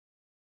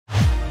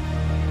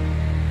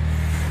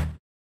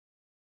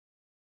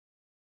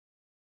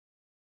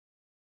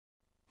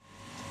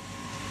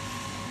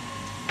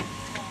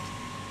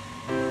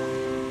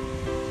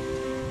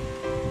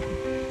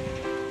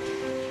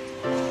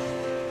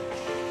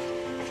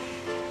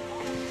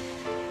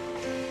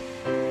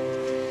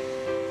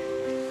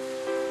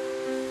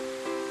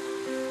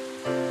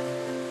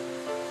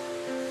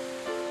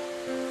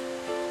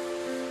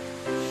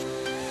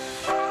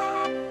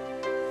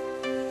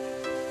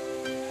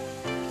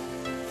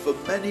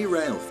For many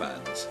rail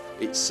fans,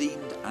 it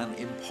seemed an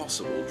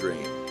impossible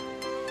dream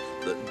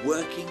that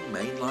working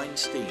mainline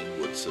steam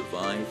would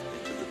survive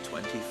into the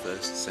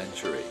 21st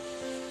century.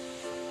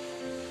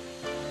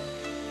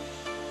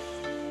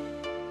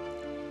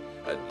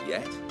 And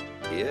yet,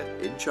 here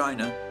in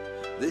China,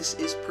 this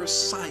is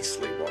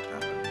precisely what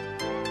happened.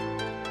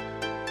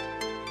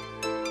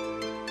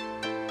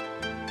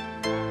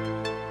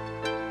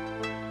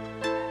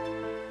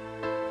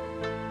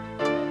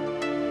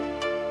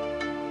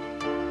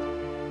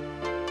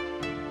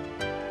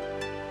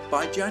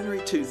 By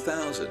January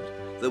 2000,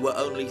 there were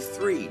only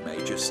 3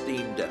 major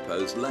steam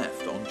depots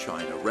left on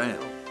China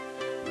Rail,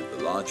 with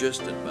the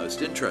largest and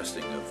most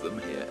interesting of them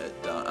here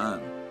at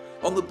Da'an,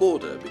 on the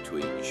border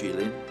between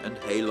Jilin and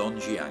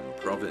Heilongjiang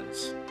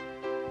province.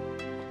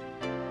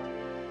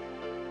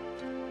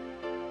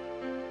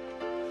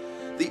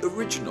 The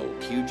original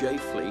QJ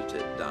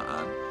fleet at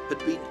Da'an had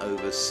been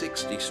over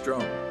 60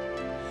 strong,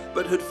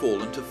 but had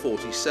fallen to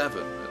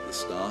 47 at the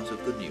start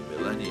of the new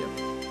millennium.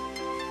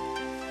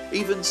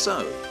 Even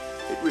so,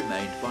 it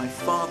remained by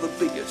far the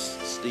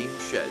biggest steam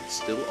shed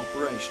still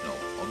operational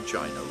on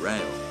China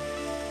Rail.